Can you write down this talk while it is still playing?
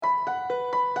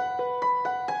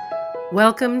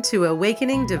Welcome to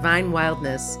Awakening Divine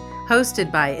Wildness,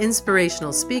 hosted by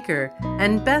inspirational speaker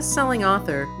and best-selling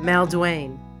author Mal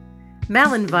Duane.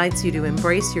 Mal invites you to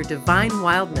embrace your divine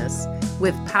wildness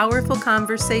with powerful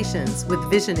conversations with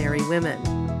visionary women.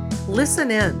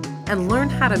 Listen in and learn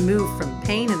how to move from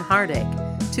pain and heartache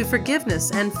to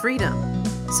forgiveness and freedom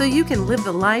so you can live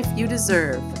the life you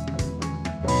deserve.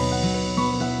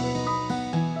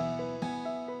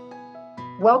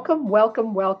 Welcome,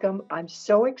 welcome, welcome. I'm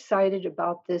so excited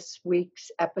about this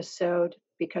week's episode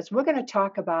because we're going to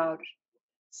talk about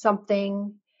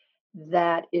something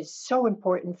that is so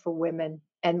important for women,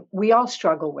 and we all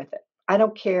struggle with it. I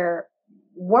don't care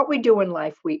what we do in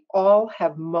life, we all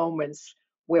have moments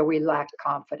where we lack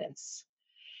confidence,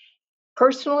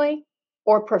 personally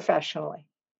or professionally.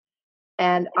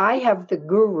 And I have the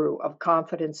guru of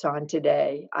confidence on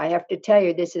today. I have to tell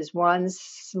you, this is one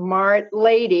smart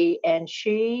lady, and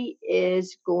she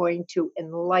is going to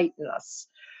enlighten us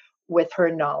with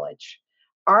her knowledge.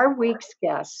 Our week's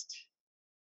guest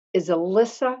is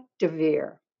Alyssa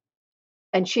DeVere,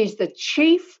 and she's the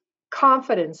Chief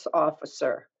Confidence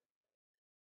Officer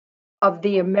of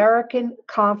the American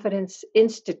Confidence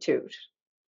Institute.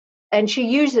 And she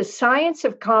uses science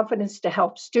of confidence to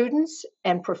help students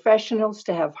and professionals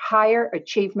to have higher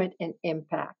achievement and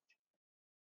impact.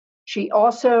 She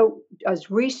also does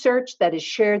research that is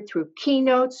shared through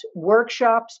keynotes,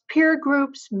 workshops, peer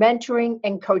groups, mentoring,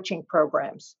 and coaching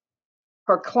programs.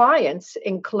 Her clients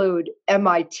include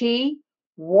MIT,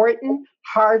 Wharton,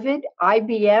 Harvard,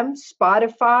 IBM,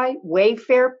 Spotify,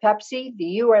 Wayfair, Pepsi,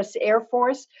 the US Air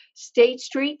Force, State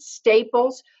Street,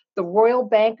 Staples, the Royal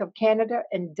Bank of Canada,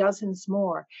 and dozens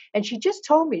more. And she just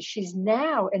told me she's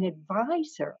now an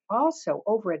advisor also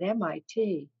over at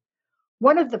MIT.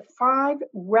 One of the 5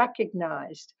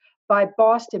 recognized by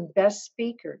Boston Best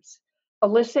Speakers.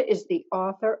 Alyssa is the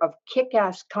author of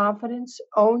Kick-Ass Confidence,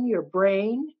 Own Your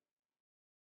Brain,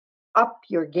 Up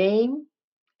Your Game,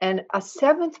 and a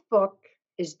 7th book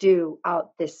is due out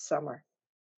this summer.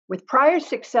 With prior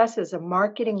success as a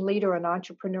marketing leader and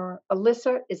entrepreneur,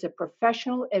 Alyssa is a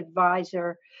professional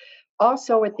advisor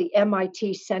also at the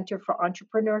MIT Center for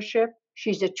Entrepreneurship.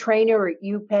 She's a trainer at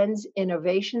UPenn's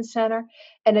Innovation Center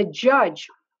and a judge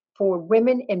for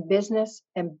Women in Business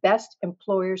and Best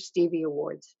Employer Stevie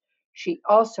Awards. She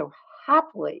also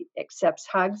happily accepts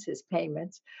hugs as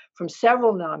payments from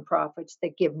several nonprofits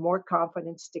that give more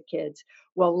confidence to kids.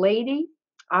 Well, lady,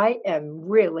 I am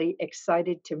really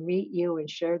excited to meet you and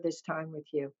share this time with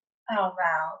you. Oh,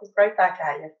 wow. Right back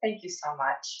at you. Thank you so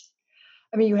much.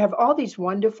 I mean, you have all these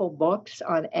wonderful books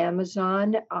on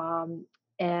Amazon.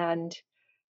 And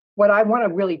what I want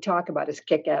to really talk about is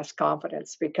kick ass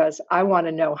confidence because I want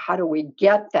to know, how do we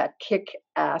get that kick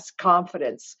ass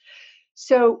confidence?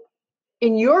 So,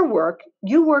 in your work,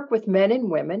 you work with men and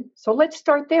women. So, let's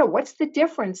start there. What's the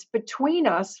difference between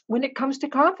us when it comes to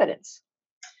confidence?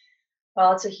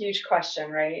 Well, it's a huge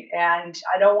question, right? And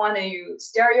I don't want to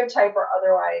stereotype or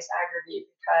otherwise aggregate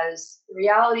because the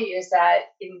reality is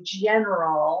that in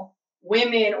general,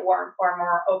 women are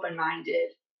more open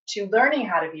minded to learning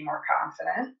how to be more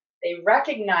confident. They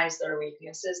recognize their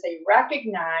weaknesses, they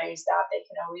recognize that they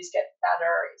can always get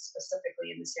better,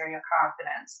 specifically in this area of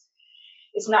confidence.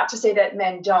 It's not to say that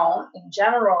men don't. In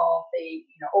general, they,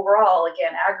 overall,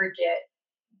 again, aggregate,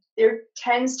 there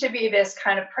tends to be this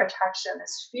kind of protection,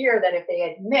 this fear that if they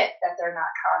admit that they're not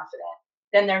confident,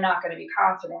 then they're not going to be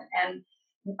confident. And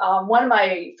one of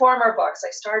my former books,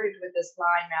 I started with this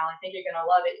line, Mal, I think you're going to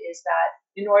love it, is that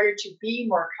in order to be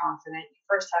more confident, you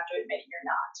first have to admit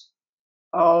you're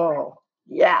not. Oh,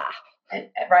 yeah.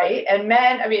 Right? And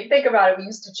men, I mean, think about it. We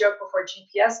used to joke before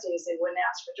GPS days, they wouldn't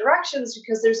ask for directions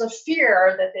because there's a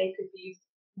fear that they could be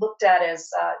looked at as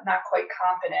not quite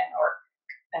competent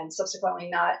and subsequently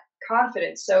not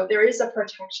confident. So there is a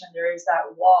protection, there is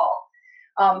that wall.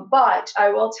 But I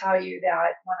will tell you that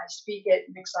when I speak at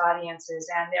mixed audiences,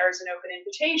 and there is an open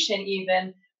invitation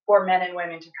even for men and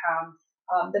women to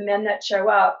come, the men that show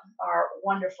up are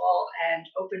wonderful and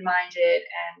open-minded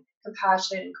and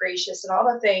compassionate and gracious and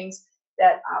all the things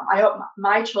that I hope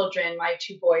my children, my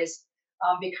 2 boys,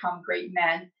 become great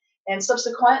men. And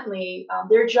subsequently,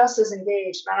 they're just as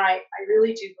engaged. And I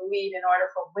really do believe in order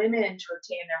for women to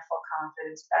attain their full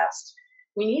confidence best,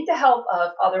 we need the help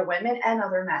of other women and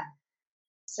other men.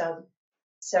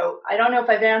 So I don't know if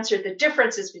I've answered the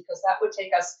differences because that would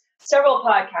take us several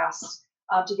podcasts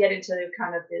to get into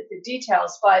kind of the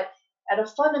details. But at a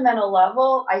fundamental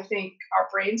level, I think our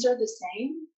brains are the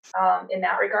same in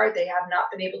that regard. They have not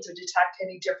been able to detect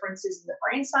any differences in the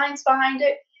brain science behind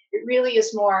it. It really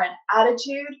is more an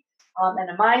attitude and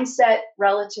a mindset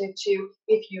relative to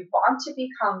if you want to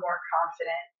become more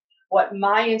confident, what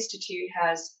my institute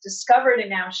has discovered and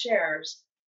now shares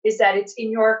is that it's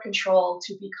in your control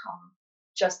to become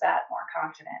just that, more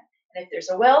confident. And if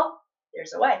there's a will,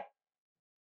 there's a way.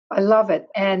 I love it.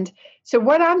 And so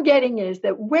what I'm getting is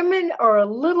that women are a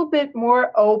little bit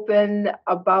more open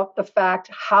about the fact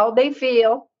how they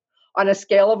feel on a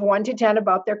scale of 1 to 10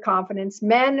 about their confidence.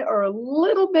 Men are a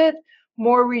little bit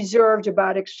more reserved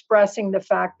about expressing the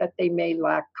fact that they may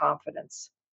lack confidence.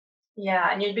 Yeah,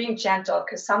 and you're being gentle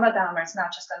because some of them, it's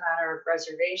not just a matter of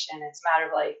reservation. It's a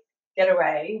matter of like, get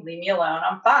away, leave me alone,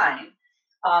 I'm fine.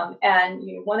 And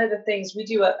one of the things we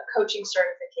do a coaching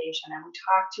certification, and we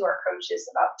talk to our coaches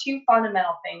about two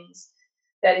fundamental things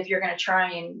that if you're going to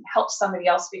try and help somebody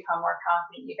else become more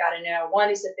confident, you got to know. One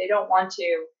is if they don't want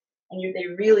to, and they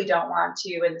really don't want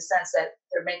to, in the sense that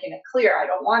they're making it clear, I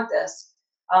don't want this.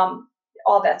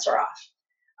 All bets are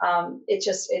off.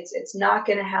 It's not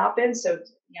going to happen. So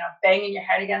banging your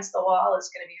head against the wall is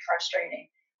going to be frustrating,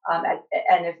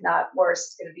 and if not worse,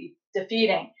 it's going to be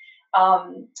defeating.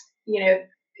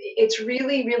 It's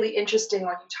really, really interesting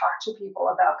when you talk to people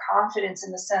about confidence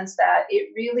in the sense that it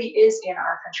really is in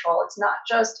our control. It's not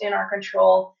just in our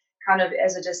control kind of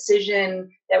as a decision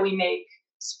that we make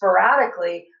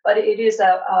sporadically, but it is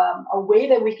a way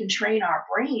that we can train our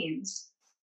brains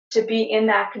to be in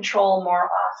that control more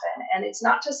often. And it's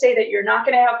not to say that you're not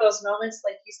going to have those moments,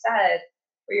 like you said,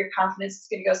 where your confidence is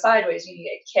going to go sideways. You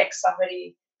get kicked,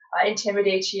 somebody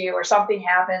intimidates you, or something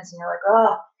happens and you're like,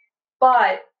 oh,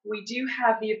 but we do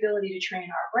have the ability to train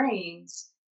our brains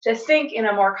to think in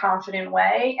a more confident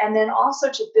way, and then also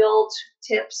to build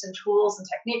tips and tools and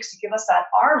techniques to give us that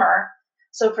armor.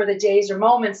 So for the days or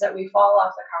moments that we fall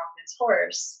off the confidence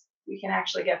horse, we can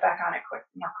actually get back on it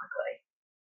more quickly.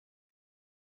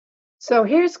 So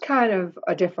here's kind of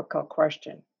a difficult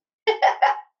question.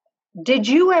 Did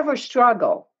you ever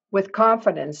struggle with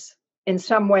confidence in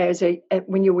some way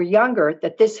when you were younger,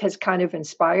 that this has kind of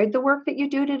inspired the work that you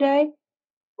do today?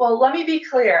 Well, let me be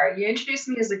clear. You introduced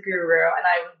me as a guru, and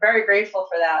I'm very grateful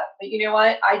for that. But you know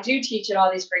what? I do teach at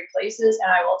all these great places,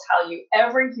 and I will tell you,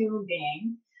 every human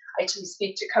being, I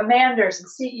speak to commanders and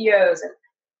CEOs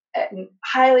and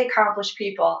highly accomplished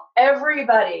people,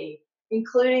 everybody,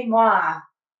 including moi,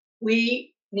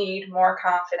 we need more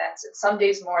confidence, and some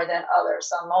days more than others,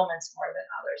 some moments more than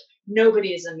others.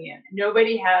 Nobody is immune.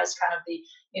 Nobody has kind of the,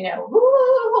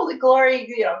 holy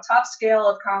glory, top scale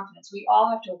of confidence. We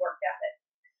all have to work at it.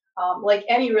 Like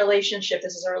any relationship,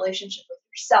 this is a relationship with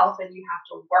yourself, and you have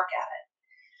to work at it.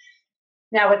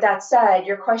 Now, with that said,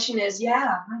 your question is,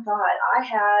 yeah, my God,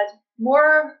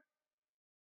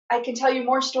 I can tell you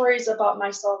more stories about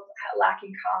myself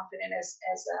lacking confidence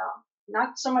as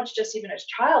not so much just even as a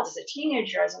child, as a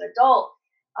teenager, as an adult.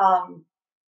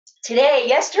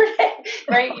 Yesterday,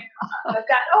 right? I've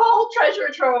got a whole treasure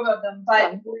trove of them,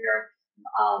 but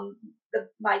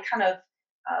my kind of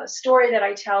story that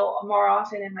I tell more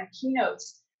often in my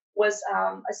keynotes was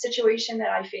a situation that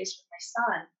I faced with my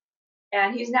son.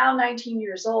 And he's now 19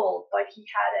 years old, but he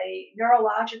had a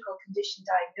neurological condition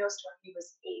diagnosed when he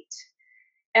was 8.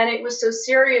 And it was so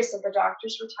serious that the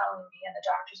doctors were telling me, and the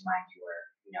doctors, mind you, were,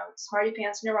 smarty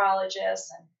pants neurologists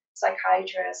and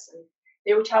psychiatrists, and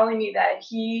they were telling me that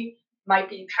he might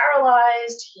be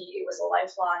paralyzed. It was a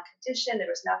lifelong condition. There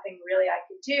was nothing really I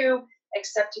could do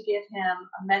except to give him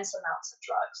immense amounts of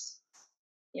drugs,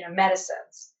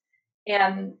 medicines.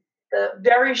 And the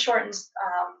very short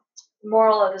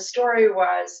moral of the story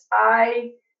was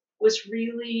I was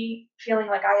really feeling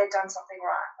like I had done something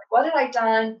wrong. Like, what had I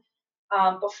done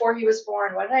before he was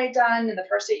born? What had I done in the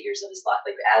first 8 years of his life?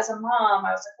 Like, as a mom,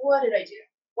 I was like, what did I do?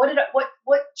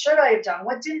 What should I have done?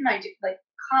 What didn't I do? Like,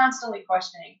 constantly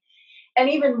questioning. And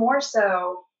even more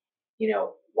so,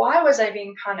 why was I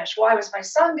being punished? Why was my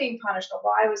son being punished? Or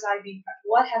why was I being punished?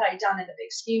 What had I done in the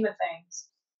big scheme of things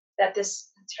that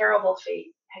this terrible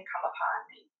fate had come upon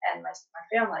me and my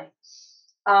family?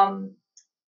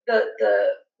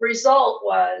 The result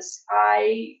was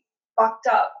I fucked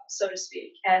up, so to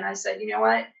speak. And I said, you know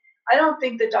what? I don't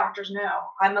think the doctors know.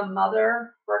 I'm a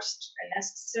mother first in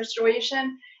this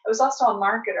situation. I was also a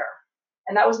marketer,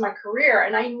 and that was my career.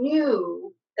 And I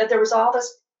knew that there was all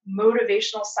this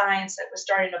motivational science that was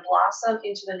starting to blossom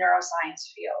into the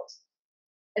neuroscience field.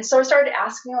 And so I started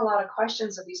asking a lot of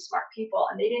questions of these smart people,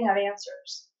 and they didn't have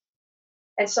answers.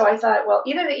 And so I thought, well,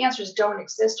 either the answers don't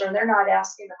exist or they're not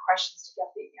asking the questions to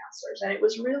get the answers. And it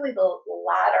was really the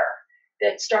latter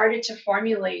that started to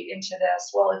formulate into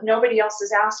this. Well, if nobody else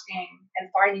is asking and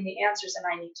finding the answers,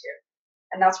 then I need to.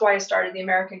 And that's why I started the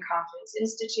American Confidence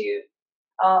Institute,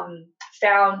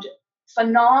 found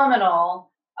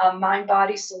phenomenal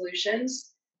mind-body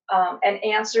solutions and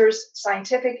answers,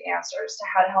 scientific answers to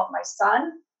how to help my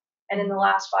son. And in the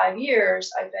last 5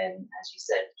 years, I've been, as you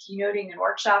said, keynoting and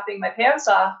workshopping my pants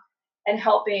off and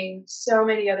helping so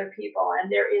many other people.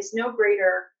 And there is no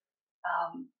greater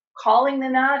calling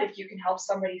than that if you can help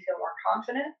somebody feel more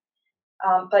confident.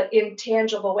 But in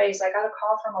tangible ways, I got a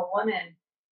call from a woman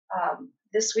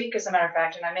this week, as a matter of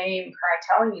fact, and I may even cry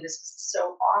telling you this because it's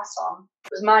so awesome.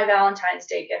 It was my Valentine's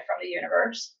Day gift from the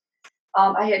universe.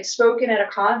 I had spoken at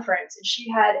a conference, and she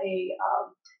had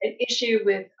an issue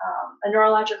with a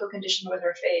neurological condition with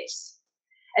her face,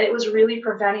 and it was really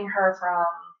preventing her from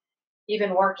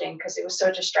even working because it was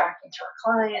so distracting to her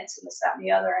clients and this, that, and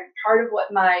the other. And part of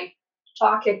what my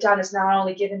talk had done is not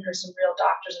only given her some real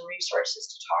doctors and resources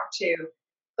to talk to,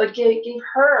 but gave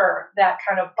her that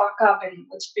kind of buck up and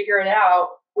let's figure it out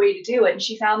way to do it. And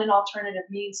she found an alternative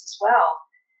means as well.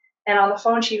 And on the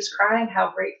phone, she was crying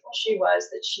how grateful she was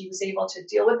that she was able to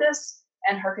deal with this,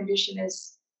 and her condition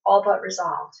is all but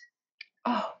resolved.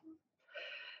 Oh,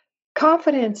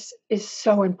 confidence is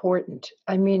so important.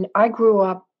 I mean, I grew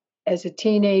up as a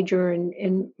teenager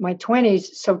in my 20s,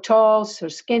 so tall, so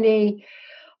skinny,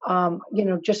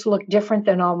 just looked different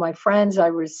than all my friends.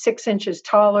 I was 6 inches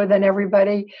taller than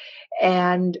everybody.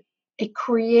 And it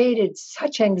created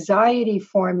such anxiety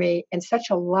for me and such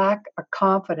a lack of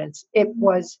confidence. It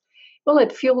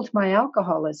fueled my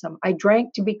alcoholism. I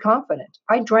drank to be confident.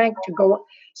 I drank to go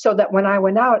so that when I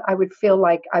went out, I would feel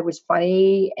like I was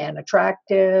funny and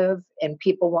attractive and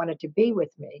people wanted to be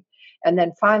with me. And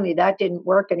then finally that didn't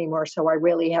work anymore. So I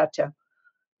really had to,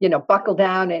 buckle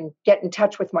down and get in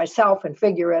touch with myself and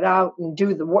figure it out and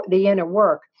do the inner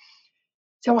work.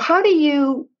 So how do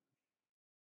you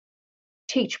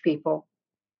teach people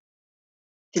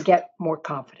to get more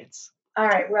confidence? All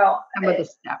right. Well, some of the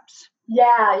steps.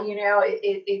 Yeah,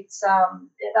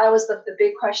 that was the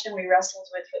big question we wrestled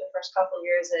with for the first couple of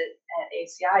years at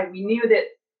ACI. We knew that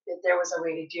there was a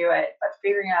way to do it, but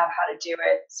figuring out how to do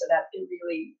it so that it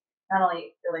really not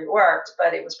only really worked,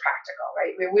 but it was practical,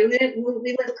 right?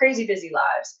 We live crazy busy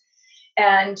lives.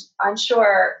 And I'm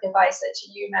sure if I said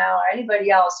to you, Mal, or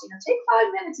anybody else, take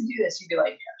 5 minutes to do this, you'd be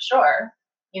like, yeah, sure.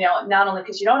 Not only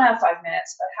because you don't have 5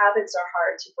 minutes, but habits are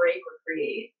hard to break or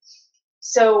create.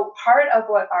 So part of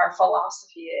what our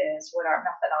philosophy is, what our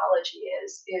methodology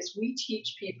is we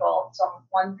teach people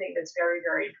one thing that's very,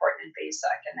 very important and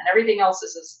basic, and then everything else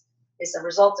is a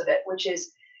result of it, which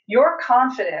is your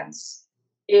confidence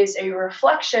is a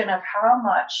reflection of how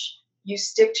much you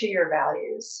stick to your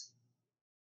values,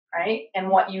 right? And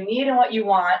what you need and what you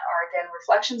want are, again,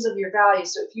 reflections of your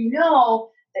values. So if you know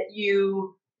that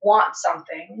you want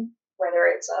something, whether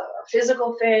it's a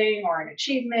physical thing or an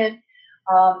achievement,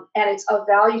 and it's of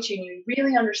value to you, and you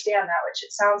really understand that, which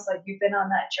it sounds like you've been on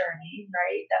that journey,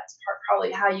 right? That's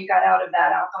probably how you got out of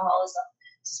that alcoholism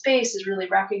space, is really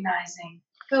recognizing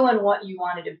who and what you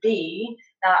wanted to be,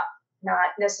 not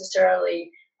necessarily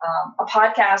a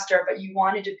podcaster, but you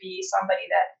wanted to be somebody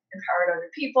that empowered other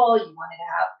people. You wanted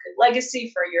to have a good legacy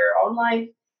for your own life.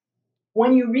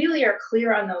 When you really are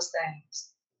clear on those things,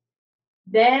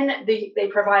 then they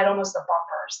provide almost the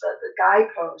bumpers, the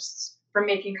guideposts for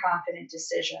making confident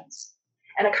decisions.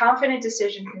 And a confident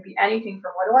decision can be anything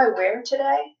from what do I wear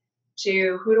today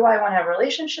to who do I want to have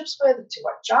relationships with, to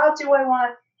what job do I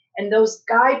want. And those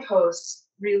guideposts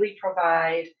really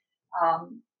provide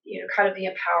kind of the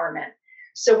empowerment.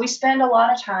 So we spend a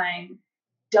lot of time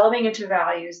delving into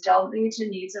values, delving into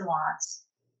needs and wants,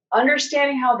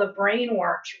 understanding how the brain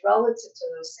works relative to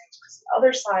those things. Because the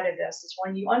other side of this is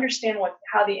when you understand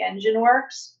how the engine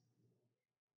works,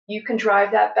 you can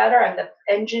drive that better. And the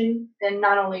engine then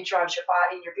not only drives your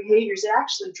body and your behaviors, it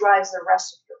actually drives the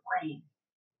rest of your brain.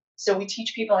 So we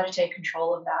teach people how to take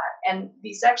control of that. And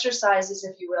these exercises,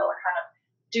 if you will, are kind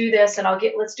of do this, and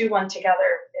let's do one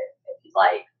together if you'd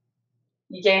like.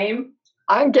 You game?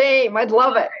 I'm game. I'd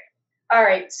love it. All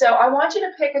right. So I want you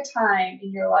to pick a time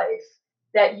in your life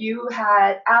that you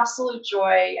had absolute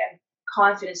joy and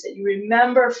confidence, that you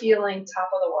remember feeling top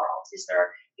of the world.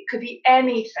 It could be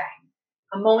anything,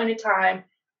 a moment in time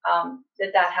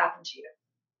that happened to you.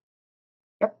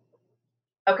 Yep.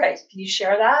 Okay. Can you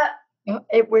share that?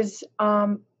 It was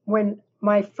when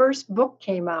my first book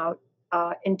came out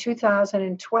in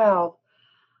 2012.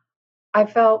 I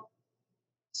felt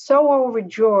so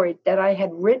overjoyed that I had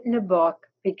written a book,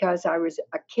 because I was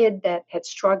a kid that had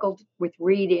struggled with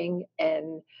reading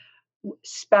and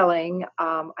spelling,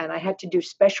 and I had to do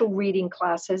special reading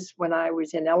classes when I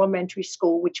was in elementary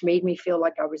school, which made me feel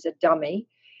like I was a dummy.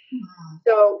 Mm-hmm.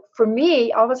 So for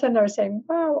me, all of a sudden I was saying,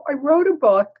 wow, I wrote a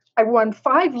book. I won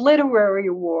 5 literary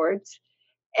awards.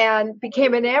 and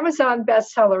became an Amazon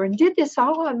bestseller and did this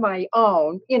all on my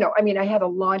own. I mean, I had a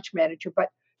launch manager, but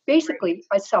Right. basically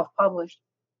I self-published.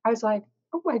 I was like,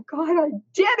 oh my God, I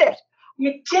did it.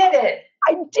 You did it.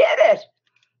 I did it.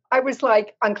 I was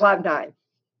like on cloud nine.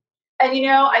 And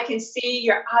I can see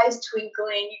your eyes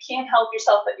twinkling. You can't help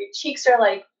yourself, but your cheeks are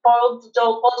like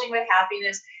bulging with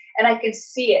happiness. And I can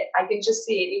see it. I can just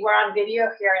see it. We're on video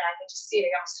here, and I can just see it. I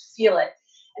can almost feel it.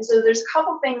 And so there's a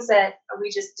couple things that we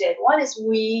just did. One is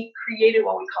we created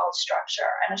what we call a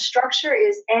structure. And a structure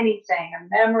is anything, a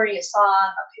memory, a song,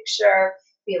 a picture,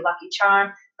 be a lucky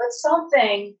charm, but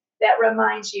something that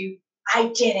reminds you,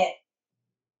 I did it,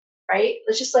 right?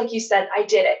 It's just like you said, I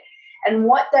did it. And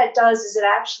what that does is it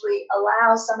actually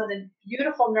allows some of the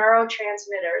beautiful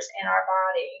neurotransmitters in our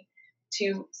body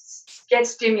to get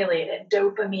stimulated,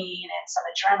 dopamine and some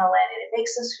adrenaline, and it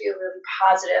makes us feel really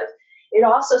positive. It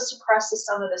also suppresses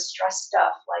some of the stress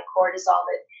stuff like cortisol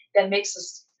that makes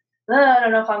us, I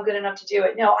don't know if I'm good enough to do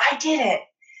it. No, I did it.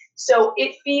 So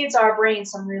it feeds our brain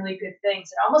some really good things.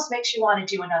 It almost makes you want to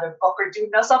do another book or do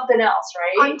something else,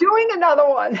 right? I'm doing another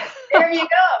one. There you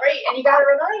go, right? And you got to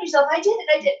remind yourself, I did it,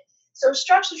 I did. So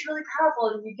structure is really powerful.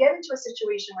 And you get into a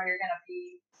situation where you're going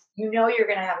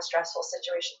to have a stressful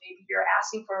situation. Maybe you're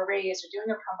asking for a raise or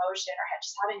doing a promotion or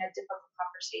just having a difficult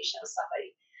conversation with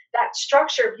somebody. That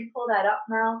structure, if you pull that up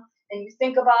now and you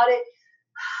think about it,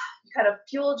 you kind of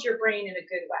fueled your brain in a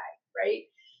good way, right?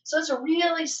 So it's a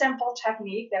really simple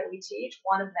technique that we teach,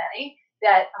 one of many,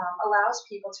 that allows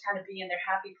people to kind of be in their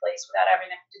happy place without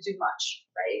having to do much,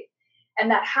 right?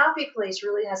 And that happy place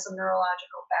really has some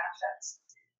neurological benefits.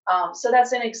 So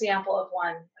that's an example of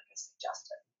one, like I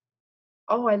suggested.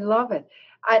 Oh, I love it.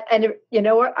 You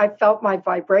know what? I felt my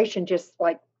vibration just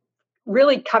like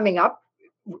really coming up.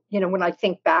 When I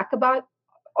think back about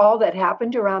all that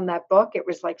happened around that book, it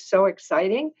was like so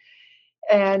exciting.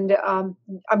 And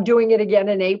I'm doing it again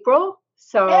in April. Yay!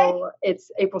 So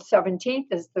it's April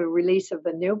 17th is the release of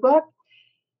the new book.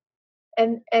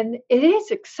 And it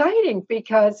is exciting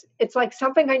because it's like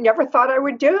something I never thought I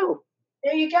would do.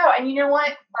 There you go. And you know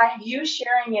what? By you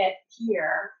sharing it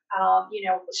here,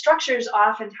 structures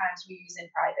oftentimes we use in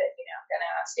private. I'm going to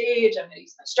on stage, I'm going to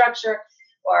use my structure,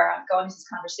 or I'm going to this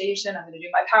conversation, I'm going to do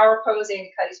my power pose,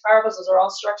 Andy Cuddy's power pose. Those are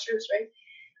all structures, right?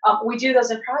 We do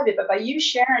those in private, but by you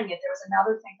sharing it, there was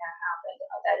another thing that happened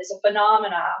that is a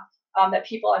phenomena that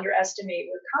people underestimate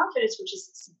with confidence, which is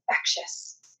it's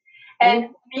infectious. And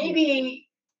maybe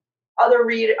other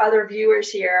viewers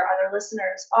here, other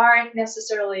listeners aren't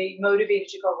necessarily motivated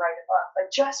to go write a book,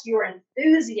 but just your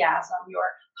enthusiasm, your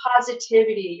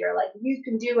positivity, you're like, you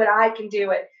can do it, I can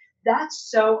do it. That's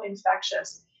so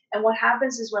infectious. And what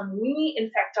happens is when we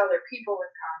infect other people with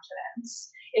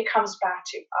confidence, it comes back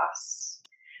to us.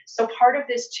 So part of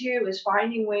this too is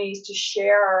finding ways to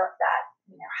share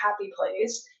that happy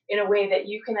place in a way that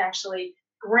you can actually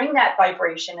bring that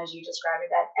vibration, as you described it,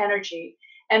 that energy.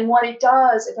 And what it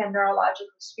does, again,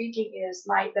 neurologically speaking, is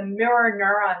the mirror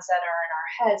neurons that are in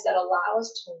our heads that allow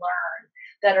us to learn,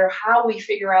 that are how we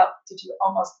figure out to do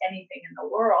almost anything in the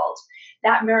world.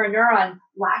 That mirror neuron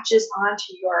latches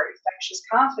onto your infectious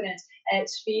confidence, and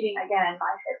it's feeding, again,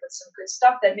 my head with some good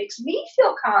stuff that makes me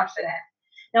feel confident.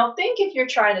 Now, think if you're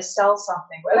trying to sell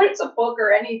something, whether it's a book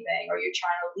or anything, or you're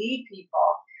trying to lead people,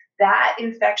 that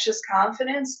infectious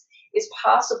confidence is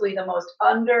possibly the most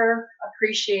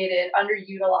underappreciated,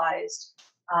 underutilized.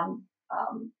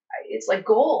 It's like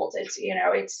gold.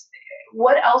 It's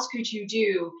what else could you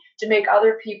do to make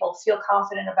other people feel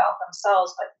confident about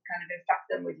themselves, but kind of infect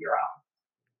them with your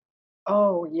own?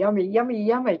 Oh, yummy, yummy,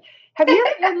 yummy. Have you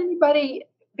ever had anybody,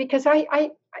 because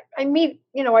I meet,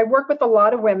 I work with a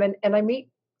lot of women and I meet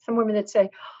some women that say,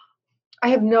 I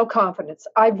have no confidence.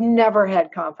 I've never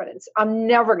had confidence. I'm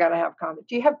never going to have confidence.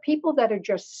 Do you have people that are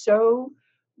just so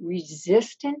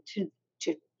resistant to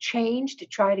change, to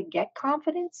try to get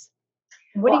confidence?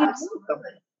 What do Well, you do with them?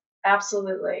 absolutely.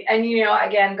 Absolutely. And,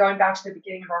 again, going back to the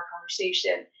beginning of our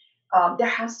conversation, there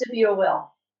has to be a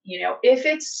will. If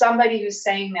it's somebody who's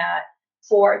saying that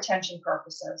for attention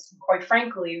purposes, quite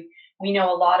frankly, we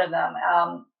know a lot of them.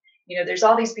 There's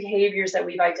all these behaviors that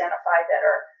we've identified that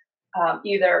are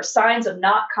either signs of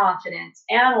not confidence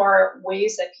and or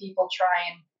ways that people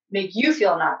try and make you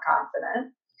feel not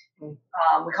confident.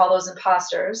 We call those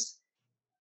imposters.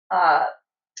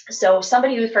 So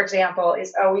somebody who, for example,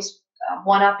 is always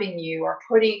one-upping you or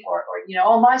putting, or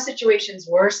oh, my situation's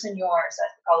worse than yours. I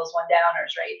call those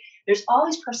one-downers, right? There's all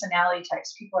these personality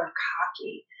types. People are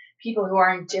cocky. People who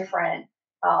are indifferent,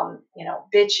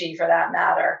 bitchy for that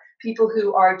matter. People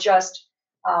who are just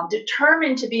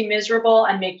determined to be miserable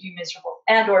and make you miserable,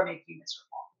 and or make you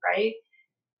miserable, right?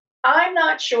 I'm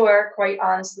not sure, quite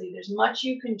honestly, there's much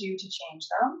you can do to change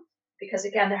them because,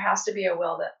 again, there has to be a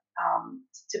will that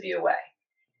to be a way.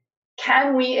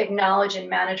 Can we acknowledge and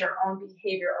manage our own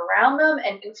behavior around them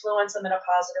and influence them in a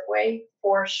positive way?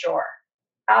 For sure.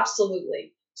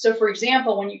 Absolutely. So, for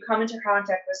example, when you come into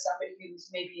contact with somebody who's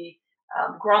maybe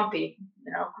grumpy,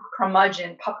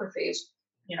 curmudgeon, pucker face,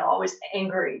 always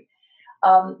angry,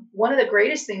 one of the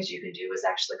greatest things you can do is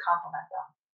actually compliment them.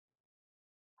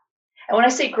 And when I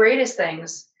say greatest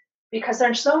things, because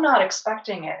they're so not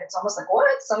expecting it, it's almost like,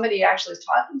 what? Somebody actually is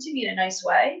talking to me in a nice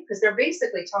way? Because they're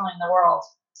basically telling the world,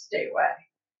 stay away,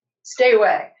 stay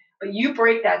away. But you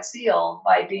break that seal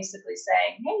by basically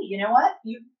saying, hey, you know what?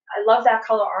 I love that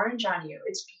color orange on you.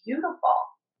 It's beautiful.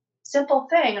 Simple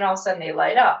thing. And all of a sudden they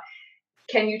light up.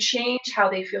 Can you change how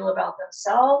they feel about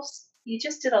themselves? You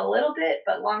just did a little bit,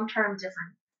 but long term,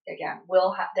 different. Again,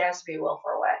 there has to be a will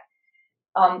for a way.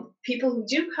 People who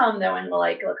do come though and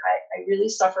like, look, I really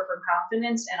suffer from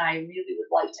confidence and I really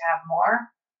would like to have more.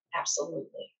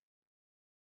 Absolutely.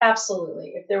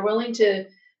 Absolutely. If they're willing to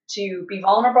be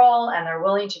vulnerable and they're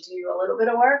willing to do a little bit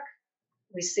of work,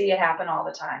 we see it happen all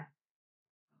the time.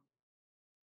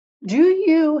 Do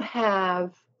you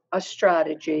have a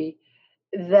strategy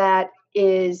that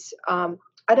is,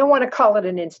 I don't want to call it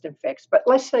an instant fix, but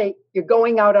let's say you're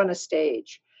going out on a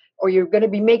stage or you're going to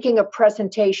be making a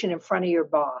presentation in front of your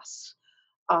boss.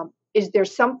 Is there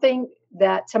something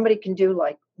that somebody can do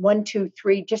like 1, 2,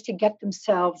 3 just to get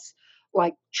themselves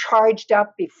like charged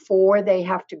up before they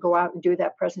have to go out and do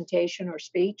that presentation or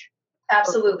speech?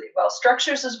 Absolutely. Well,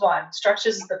 structures is one.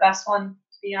 Structures is the best one,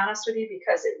 to be honest with you,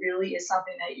 because it really is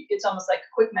something that it's almost like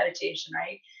a quick meditation,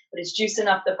 right? But it's juicing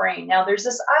up the brain. Now, there's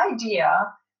this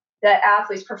idea that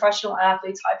athletes, professional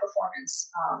athletes, high performance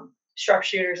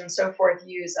sharpshooters, and so forth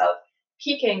use of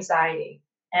peak anxiety.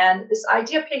 And this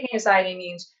idea of peak anxiety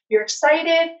means you're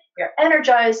excited, you're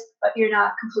energized, but you're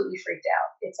not completely freaked out.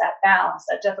 It's that balance,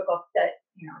 that difficult,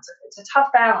 it's a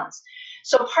tough balance.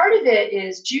 So part of it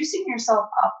is juicing yourself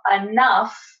up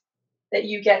enough that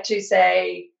you get to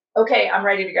say, okay, I'm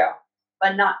ready to go,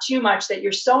 but not too much that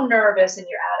you're so nervous and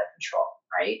you're out of control,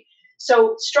 right?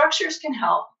 So structures can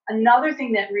help. Another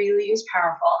thing that really is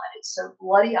powerful, and it's so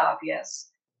bloody obvious,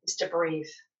 is to breathe.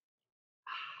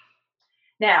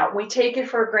 Now, we take it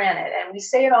for granted, and we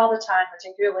say it all the time,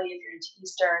 particularly if you're into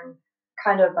Eastern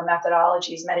kind of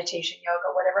methodologies, meditation,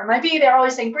 yoga, whatever it might be. They're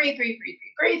always saying, breathe, breathe, breathe,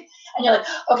 breathe, breathe. And you're like,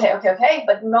 okay.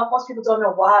 But most people don't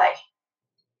know why.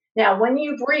 Now, when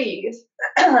you breathe,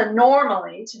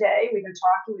 normally today, we've been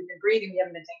breathing, we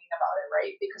haven't been thinking about it,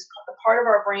 right? Because the part of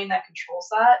our brain that controls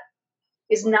that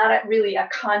is not really a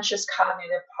conscious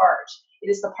cognitive part. It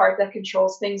is the part that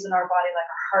controls things in our body, like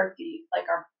our heartbeat, like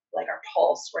our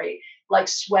pulse, right? Like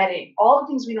sweating, all the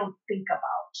things we don't think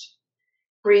about.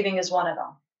 Breathing is one of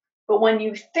them. But when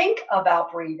you think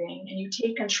about breathing and you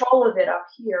take control of it up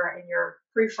here in your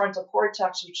prefrontal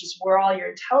cortex, which is where all your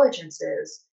intelligence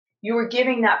is, you are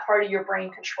giving that part of your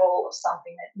brain control of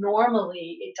something that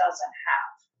normally it doesn't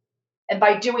have. And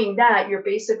by doing that, you're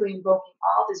basically invoking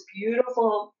all this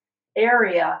beautiful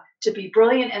area to be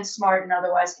brilliant and smart and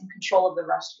otherwise in control of the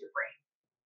rest of your brain.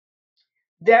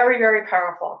 Very, very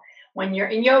powerful. When you're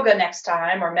in yoga next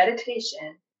time or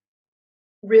meditation,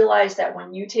 realize that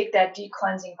when you take that deep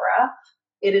cleansing breath,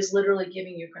 it is literally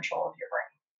giving you control of your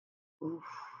brain. Oof.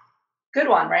 Good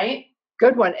one, right?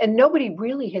 Good one. And nobody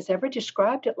really has ever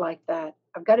described it like that.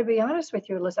 I've got to be honest with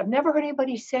you, Liz. I've never heard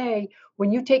anybody say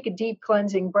when you take a deep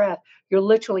cleansing breath, you're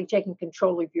literally taking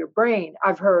control of your brain.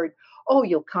 I've heard, oh,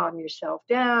 you'll calm yourself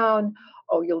down.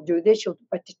 Oh, you'll do this.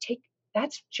 But to take,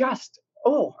 that's just,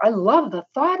 oh, I love the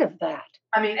thought of that.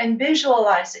 I mean, and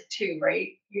visualize it too, right?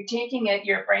 You're taking it,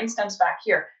 your brain stems back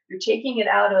here. You're taking it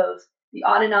out of the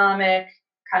autonomic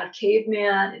kind of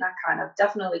caveman, not kind of,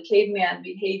 definitely caveman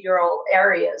behavioral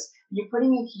areas. You're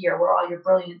putting it here where all your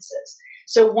brilliance is.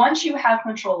 So once you have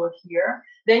control of here,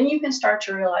 then you can start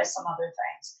to realize some other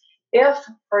things. If,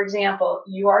 for example,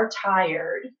 you are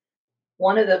tired,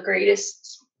 one of the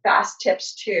greatest fast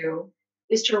tips too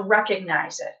is to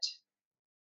recognize it.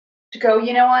 To go,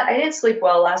 you know what, I didn't sleep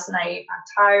well last night.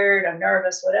 I'm tired, I'm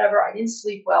nervous, whatever. I didn't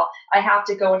sleep well. I have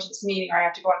to go into this meeting or I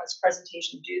have to go on this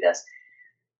presentation to do this.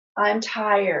 I'm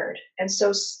tired. And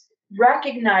so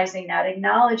recognizing that,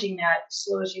 acknowledging that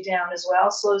slows you down as well,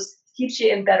 keeps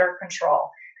you in better control.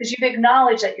 Because you've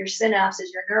acknowledged that your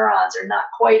synapses, your neurons are not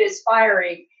quite as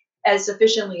firing as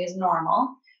efficiently as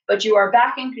normal, but you are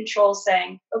back in control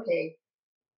saying, okay,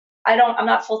 I'm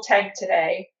not full tank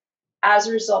today. As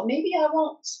a result, maybe I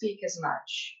won't speak as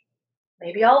much.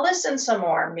 Maybe I'll listen some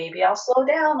more. Maybe I'll slow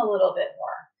down a little bit more.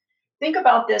 Think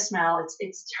about this, Mal.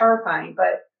 It's terrifying,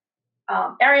 but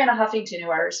Arianna Huffington,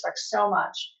 who I respect so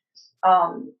much,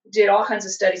 did all kinds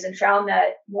of studies and found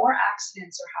that more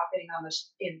accidents are happening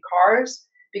in cars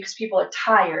because people are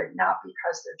tired, not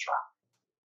because they're drunk.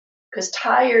 Because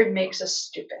tired makes us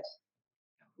stupid,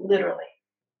 literally.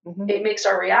 Mhm. It makes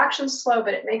our reactions slow,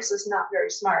 but it makes us not very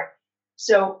smart.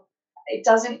 So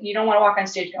you don't want to walk on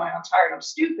stage going, I'm tired, I'm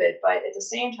stupid. But at the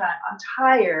same time, I'm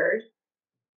tired.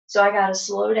 So I got to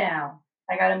slow down.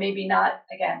 I got to maybe not,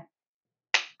 again,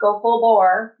 go full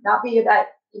bore, not be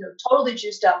that, totally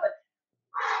juiced up, but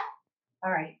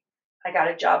all right, I got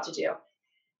a job to do.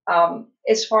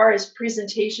 As far as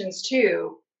presentations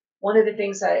too, one of the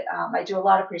things that I do a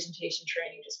lot of presentation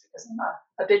training just because I'm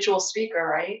a habitual speaker,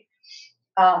 right?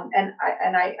 And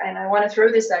I want to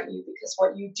throw this at you because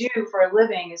what you do for a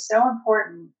living is so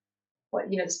important.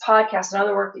 This podcast and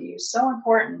other work that you do is so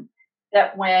important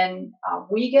that when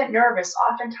we get nervous,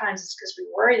 oftentimes it's because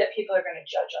we worry that people are going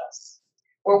to judge us.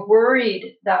 We're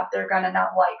worried that they're going to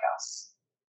not like us.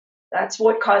 That's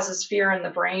what causes fear in the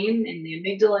brain, in the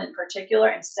amygdala in particular,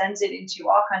 and sends it into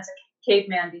all kinds of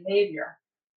caveman behavior.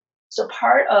 So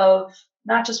part of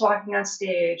not just walking on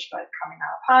stage, but coming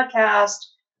on a podcast,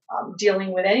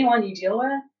 dealing with anyone you deal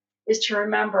with, is to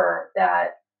remember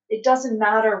that it doesn't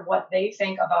matter what they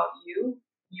think about you.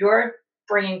 You're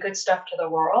bringing good stuff to the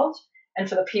world, and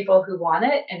for the people who want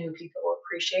it and who people will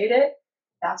appreciate it,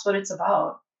 that's what it's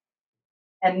about.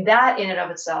 And that in and of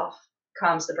itself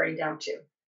calms the brain down too.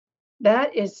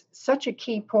 That is such a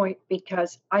key point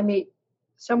because I meet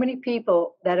so many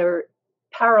people that are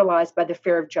paralyzed by the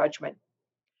fear of judgment.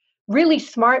 Really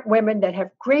smart women that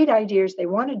have great ideas. They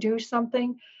want to do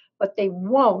something, but they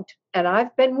won't. And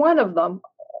I've been one of them.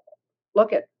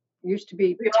 Look at used to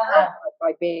be We all have. terrified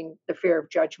by being the fear of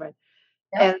judgment.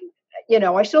 Yeah. And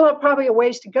I still have probably a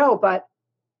ways to go, but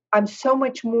I'm so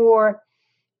much more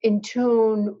in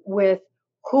tune with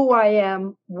who I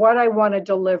am, what I want to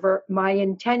deliver. My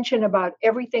intention about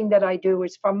everything that I do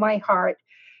is from my heart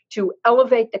to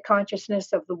elevate the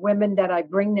consciousness of the women that I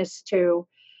bring this to.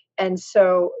 And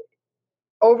so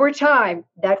over time,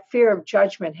 that fear of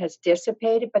judgment has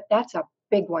dissipated, but that's a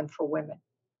big one for women.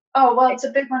 Oh, well, it's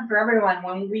a big one for everyone.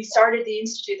 When we started the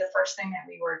Institute, the first thing that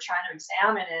we were trying to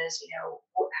examine is,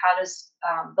 how does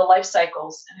the life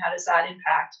cycles and how does that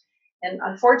impact? And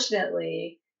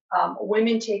unfortunately,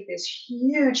 women take this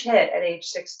huge hit at age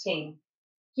 16,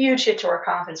 huge hit to our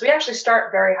confidence. We actually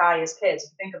start very high as kids. You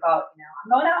think about,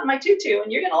 I'm going out in my tutu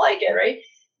and you're going to like it, right?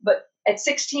 But at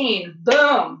 16,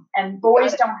 boom, and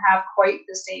boys don't have quite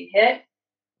the same hit.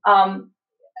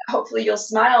 Hopefully you'll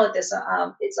smile at this.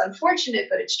 It's unfortunate,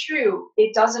 but it's true.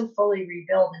 It doesn't fully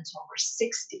rebuild until we're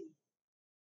 60.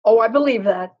 Oh, I believe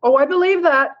that.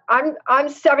 I'm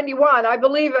 71. I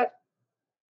believe it.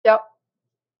 Yep.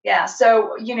 Yeah.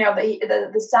 So,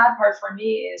 the sad part for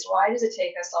me is why does it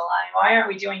take us so long? Why aren't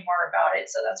we doing more about it?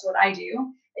 So that's what I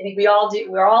do. I think we all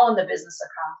do. We're all in the business of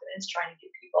confidence, trying to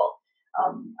give people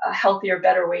a healthier,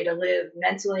 better way to live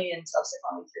mentally and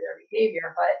subsequently through their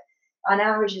behavior. But on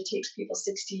average, it takes people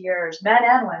 60 years, men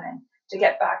and women, to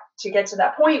get to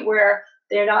that point where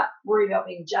they're not worried about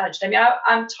being judged. I mean,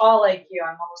 I'm tall like you.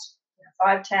 I'm almost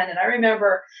 5'10", and I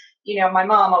remember, my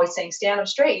mom always saying, "Stand up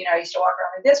straight." I used to walk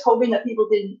around like this, hoping that people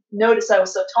didn't notice I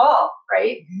was so tall,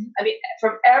 right? Mm-hmm. I mean,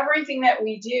 from everything that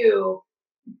we do,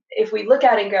 if we look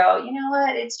at it and go, you know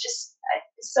what, it's just,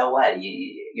 so what?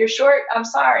 You're short. I'm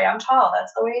sorry. I'm tall.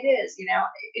 That's the way it is. It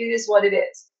is what it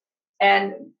is.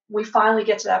 And we finally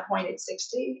get to that point at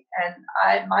 60. And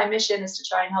my mission is to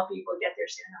try and help people get there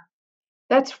sooner.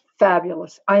 That's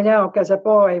fabulous. I know, because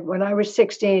boy, when I was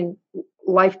 16,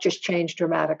 life just changed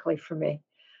dramatically for me.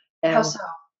 And, how so?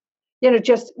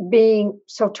 Just being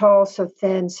so tall, so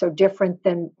thin, so different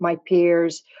than my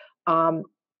peers,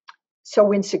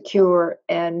 so insecure.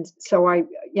 And so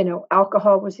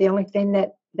alcohol was the only thing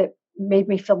that made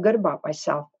me feel good about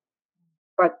myself.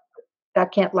 But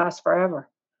that can't last forever.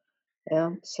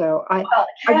 Yeah. So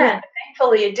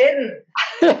thankfully it didn't.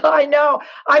 I know.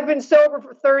 I've been sober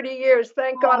for 30 years.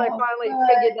 Thank God I finally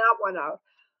figured that one out.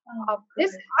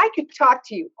 I could talk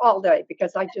to you all day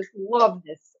because I just love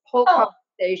this whole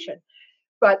conversation.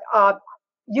 But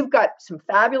you've got some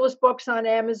fabulous books on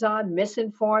Amazon,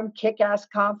 Misinformed, Kick-Ass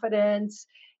Confidence,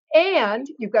 and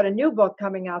you've got a new book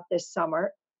coming out this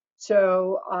summer.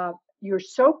 So you're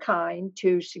so kind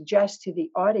to suggest to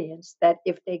the audience that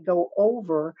if they go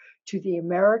over to the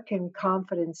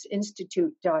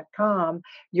AmericanConfidenceInstitute.com,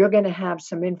 you're going to have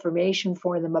some information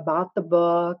for them about the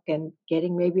book and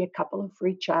getting maybe a couple of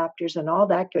free chapters and all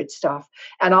that good stuff.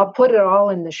 And I'll put it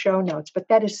all in the show notes, but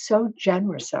that is so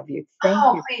generous of you.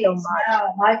 Thank you so much.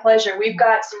 No, my pleasure. We've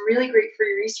got some really great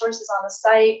free resources on the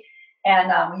site.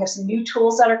 And we have some new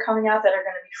tools that are coming out that are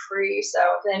going to be free. So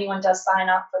if anyone does sign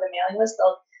up for the mailing list,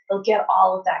 they'll get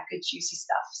all of that good juicy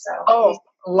stuff. So Oh,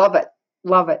 love it.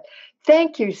 Love it.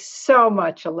 Thank you so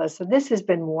much, Alyssa. This has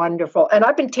been wonderful. And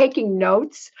I've been taking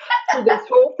notes for this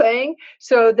whole thing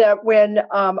so that when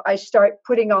I start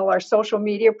putting all our social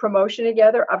media promotion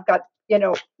together, I've got,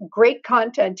 great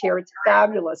content here. It's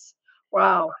fabulous.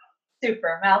 Wow.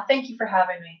 Super, Mal. Thank you for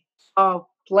having me. Oh,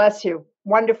 bless you.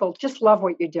 Wonderful. Just love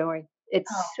what you're doing.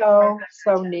 It's so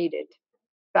needed.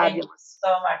 Fabulous. Thank you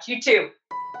so much. You too.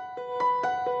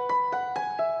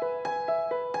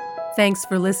 Thanks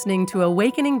for listening to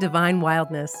Awakening Divine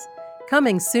Wildness.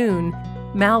 Coming soon,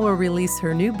 Mal will release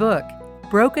her new book,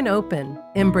 Broken Open,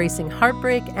 Embracing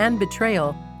Heartbreak and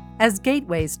Betrayal as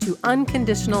Gateways to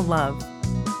Unconditional Love.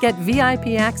 Get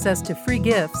VIP access to free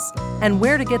gifts and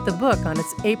where to get the book on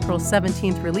its April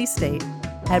 17th release date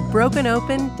at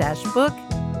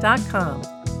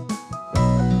brokenopen-book.com.